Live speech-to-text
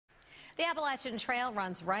The Appalachian Trail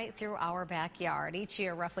runs right through our backyard. Each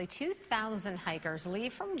year, roughly 2,000 hikers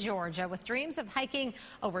leave from Georgia with dreams of hiking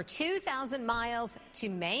over 2,000 miles to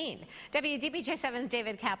Maine. WDBJ7's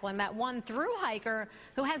David Kaplan met one thru hiker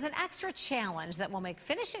who has an extra challenge that will make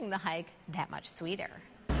finishing the hike that much sweeter.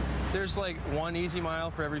 There's like one easy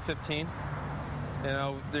mile for every 15. You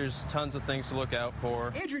know, there's tons of things to look out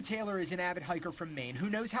for. Andrew Taylor is an avid hiker from Maine who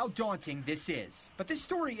knows how daunting this is. But this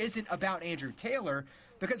story isn't about Andrew Taylor,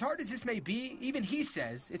 because hard as this may be, even he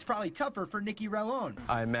says it's probably tougher for Nikki Relone.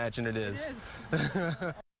 I imagine it is.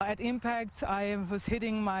 At impact, I was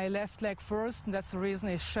hitting my left leg first, and that's the reason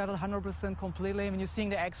it shattered 100% completely. When you're seeing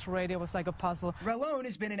the X-ray, it was like a puzzle. Relone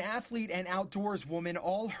has been an athlete and outdoors woman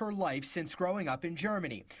all her life since growing up in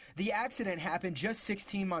Germany. The accident happened just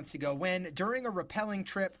 16 months ago when, during a rappelling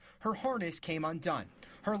trip, her harness came undone.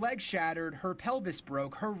 Her leg shattered, her pelvis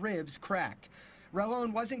broke, her ribs cracked.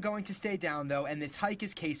 Relone wasn't going to stay down, though, and this hike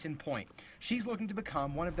is case in point. She's looking to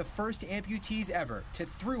become one of the first amputees ever to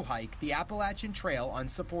thru hike the Appalachian Trail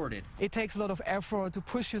unsupported. It takes a lot of effort to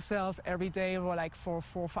push yourself every day for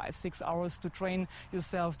 4, 5, 6 hours to train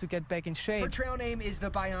yourself to get back in shape. Her trail name is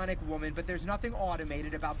the Bionic Woman, but there's nothing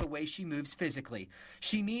automated about the way she moves physically.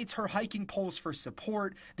 She needs her hiking poles for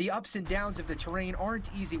support. The ups and downs of the terrain aren't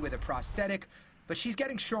easy with a prosthetic, but she's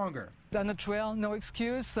getting stronger. On the trail, no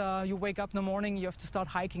excuse. You wake up in the morning, you have to start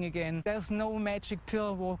hiking again. There's no magic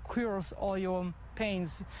pill that cures all your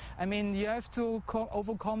pains. I mean, you have to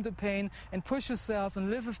overcome the pain and push yourself and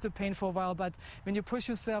live with the pain for a while. But when you push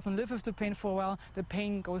yourself and live with the pain for a while, the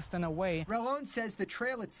pain goes then away. Relone says the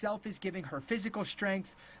trail itself is giving her physical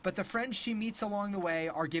strength, but the friends she meets along the way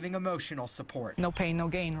are giving emotional support. No pain, no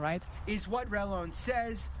gain, right? Is what Relone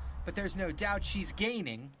says, but there's no doubt she's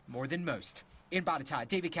gaining more than most. In Bogota,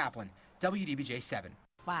 David Kaplan, WDBJ7.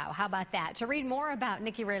 Wow, how about that? To read more about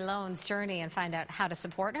Nikki Relone's journey and find out how to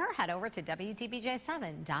support her, head over to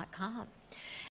WDBJ7.com.